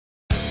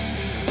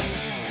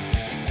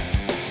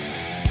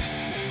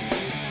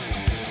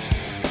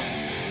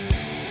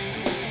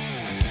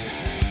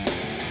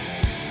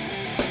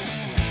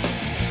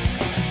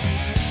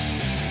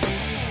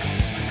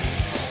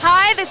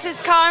this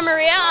is Cara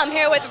Maria. I'm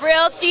here with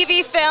Real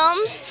TV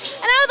Films,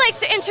 and I would like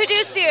to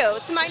introduce you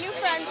to my new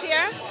friends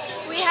here.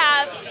 We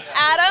have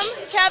Adam,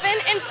 Kevin,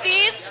 and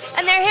Steve,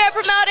 and they're here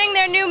promoting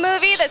their new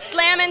movie, The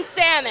Slammin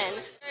Salmon.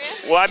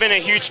 Well, I've been a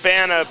huge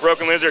fan of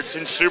Broken Lizard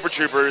since Super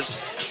Troopers,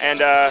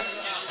 and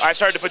I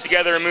started to put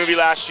together a movie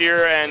last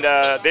year,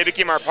 and they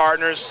became our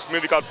partners, a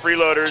movie called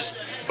Freeloaders,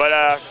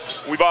 but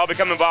we've all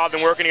become involved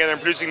in working together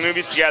and producing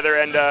movies together,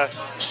 and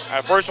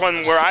first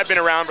one where I've been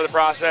around for the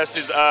process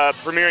is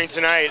premiering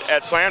tonight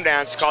at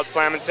Sundance called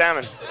Slammin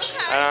Salmon.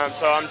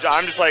 So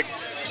I'm just like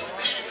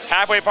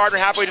halfway partner,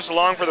 halfway just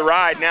along for the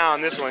ride now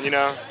on this one, you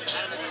know.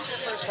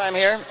 First time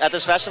here at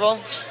this festival?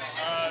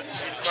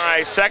 It's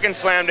my second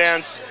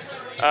Sundance.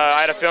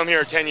 I had a film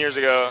here 10 years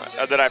ago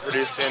that I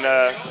produced, and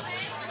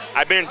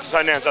I've been to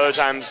Sundance other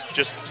times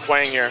just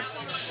playing here.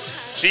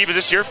 Steve, is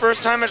this your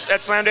first time at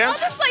Slamdance? I'll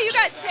just let you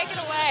guys take it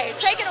away.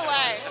 Take it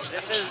away.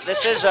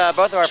 This is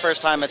both of our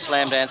first time at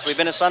Slamdance. We've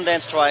been to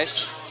Sundance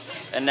twice,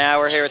 and now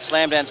we're here at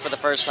Slamdance for the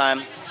first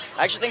time.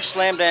 I actually think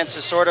Slamdance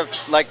is sort of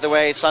like the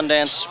way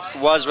Sundance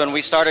was when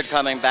we started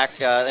coming back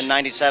in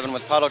 '97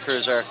 with Puddle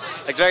Cruiser.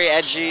 Like very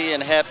edgy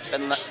and hip,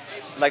 and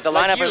like the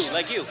lineup is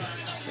like you.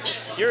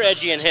 You're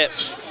edgy and hip.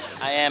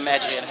 I am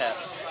edgy and hip.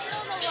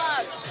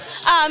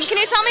 Can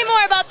you tell me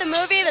more about the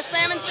movie, The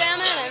Slammin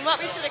Salmon, and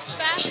what we should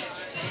expect?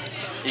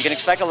 You can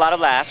expect a lot of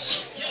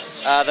laughs.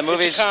 The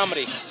movie's It's a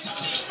comedy.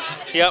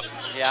 Yep.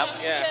 Yeah.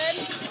 Yeah.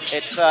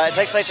 It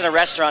takes place in a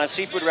restaurant, a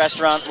seafood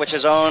restaurant, which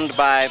is owned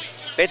by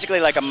basically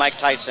like a Mike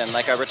Tyson,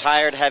 like a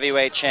retired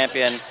heavyweight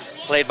champion,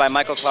 played by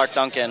Michael Clark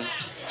Duncan.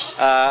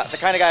 The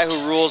kind of guy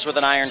who rules with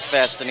an iron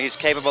fist, and he's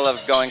capable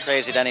of going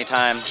crazy at any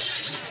time.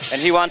 And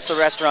he wants the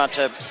restaurant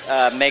to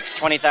make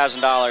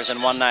 $20,000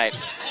 in one night.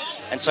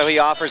 And so he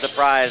offers a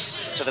prize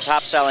to the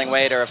top-selling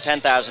waiter of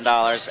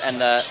 $10,000, and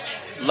the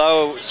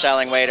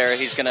low-selling waiter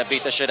he's going to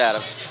beat the shit out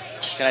of.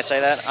 Can I say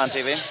that on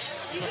TV?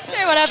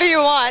 Say whatever you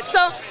want.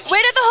 So,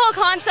 where did the whole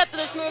concept of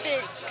this movie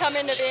come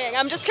into being?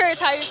 I'm just curious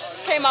how you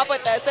came up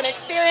with this. An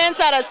experience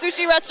at a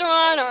sushi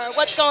restaurant, or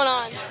what's going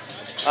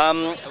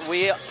on?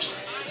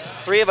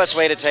 Three of us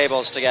waited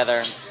tables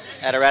together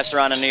at a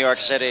restaurant in New York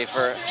City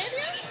for...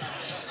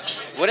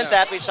 Wouldn't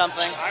that be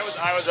something?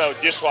 I was a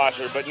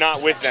dishwasher, but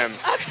not with them.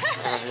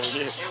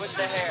 Okay. It was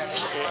the hair.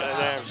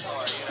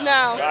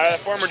 No. A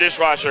former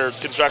dishwasher,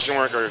 construction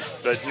worker,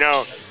 but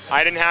no,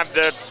 I didn't have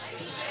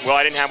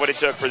what it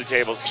took for the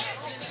tables.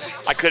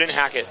 I couldn't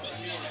hack it.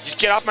 Just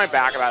get off my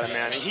back about it,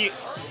 man. They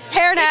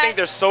think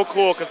they're so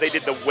cool because they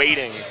did the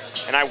waiting,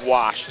 and I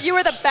washed. You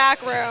were the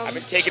back room. I've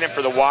been taking it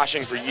for the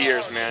washing for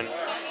years, man.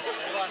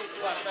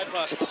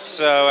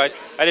 So I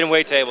didn't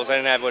wait tables. I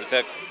didn't have what it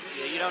took.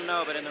 You don't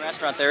know, but in the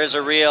restaurant there is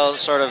a real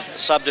sort of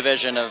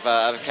subdivision of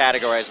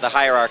categories, the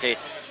hierarchy.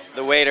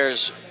 The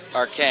waiters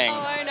are king.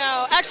 Oh, I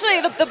know.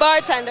 Actually, the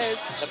bartenders.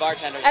 The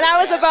bartenders. And I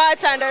was a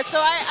bartender,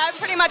 so I'm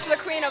pretty much the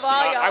queen of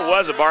all y'all. I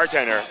was a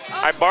bartender.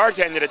 I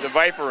bartended at the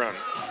Viper Room,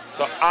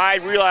 so I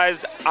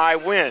realized I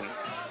win.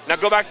 Now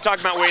go back to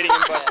talking about waiting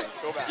and busting.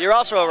 Go back. You're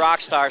also a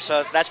rock star,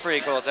 so that's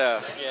pretty cool too.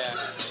 Yeah.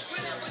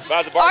 But I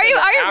was a bartender Are you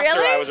after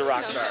really? I was a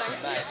rock star.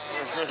 Nice.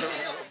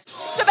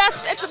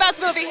 It's the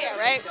best movie here,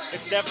 right?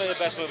 It's definitely the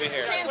best movie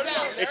here. Hands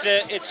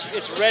down.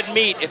 It's red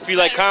meat. If you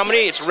like comedy,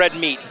 it's red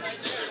meat.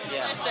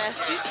 Yeah.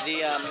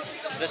 Delicious.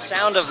 The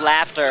sound of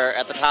laughter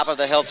at the top of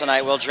the hill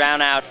tonight will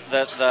drown out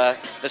the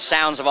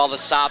sounds of all the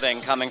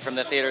sobbing coming from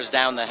the theaters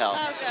down the hill.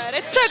 Oh, good.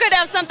 It's so good to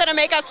have something to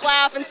make us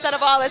laugh instead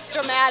of all this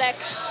dramatic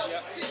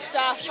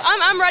stuff.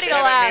 I'm ready to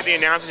I laugh. made the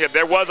announcement yet.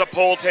 There was a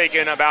poll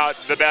taken about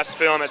the best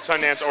film at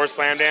Sundance or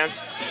Slamdance,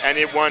 and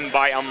it won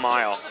by a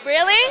mile.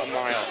 Really? A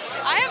mile.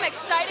 I am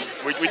excited.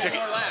 We took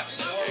it.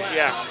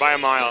 Yeah, by a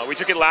mile. We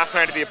took it last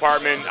night at the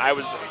apartment. I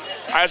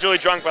was really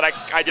drunk, but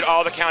I did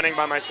all the counting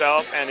by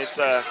myself, and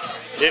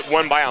it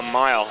won by a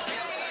mile.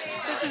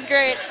 This is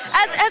great.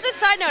 As a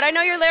side note, I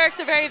know your lyrics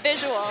are very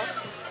visual.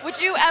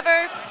 Would you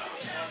ever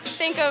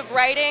think of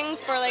writing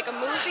for like a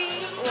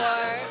movie,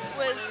 or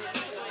was?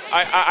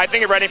 I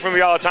think of writing for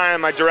me all the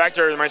time. My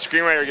director and my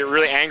screenwriter get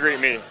really angry at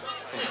me.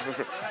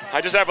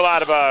 I just have a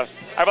lot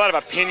of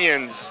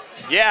opinions.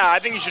 Yeah, I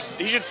think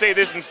he should say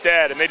this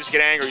instead, and they just get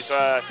angry.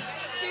 So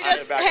you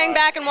just hang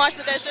back and wash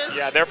the dishes?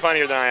 Yeah, they're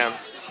funnier than I am.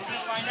 We're gonna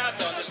find out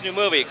though in this new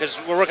movie because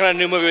we're working on a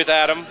new movie with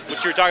Adam,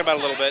 which you were talking about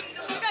a little bit.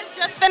 You guys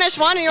just finished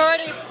one, and you're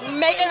already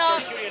making all.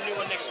 We're shooting a new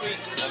one next week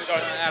with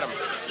Adam,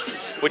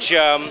 which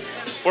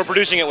we're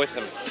producing it with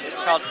him.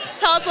 It's called.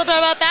 Tell us a little bit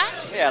about that.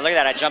 Yeah, look at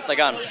that! I jumped the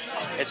gun.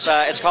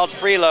 It's called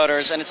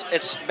Freeloaders, and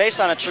it's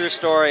based on a true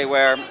story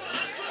where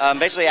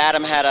basically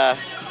Adam had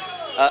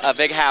a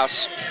big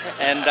house,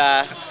 and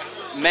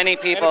many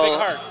people.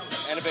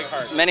 And a big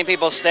heart. Many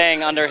people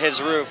staying under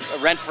his roof,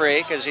 rent-free,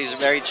 because he's a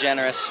very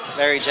generous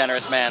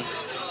man.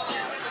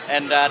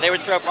 And they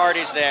would throw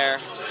parties there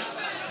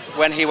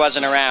when he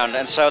wasn't around.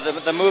 And so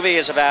the movie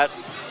is about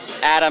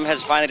Adam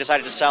has finally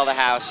decided to sell the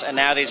house, and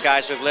now these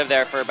guys who've lived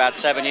there for about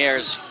 7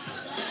 years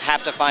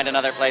have to find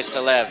another place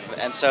to live.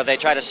 And so they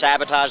try to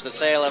sabotage the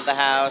sale of the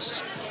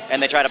house,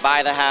 and they try to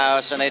buy the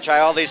house, and they try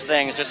all these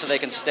things just so they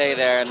can stay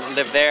there and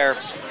live there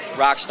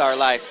rock star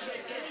life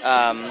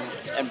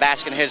and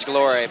bask in his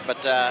glory.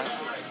 But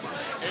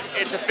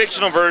it's a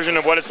fictional version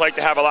of what it's like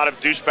to have a lot of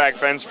douchebag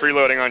friends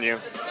freeloading on you.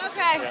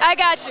 Okay, yeah. I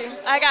got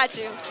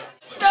you.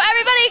 So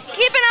everybody,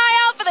 keep an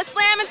eye out for the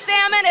Slammin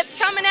Salmon. It's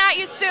coming at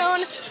you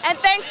soon. And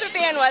thanks for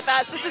being with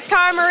us. This is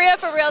Cara Maria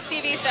for Real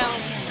TV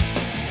Films.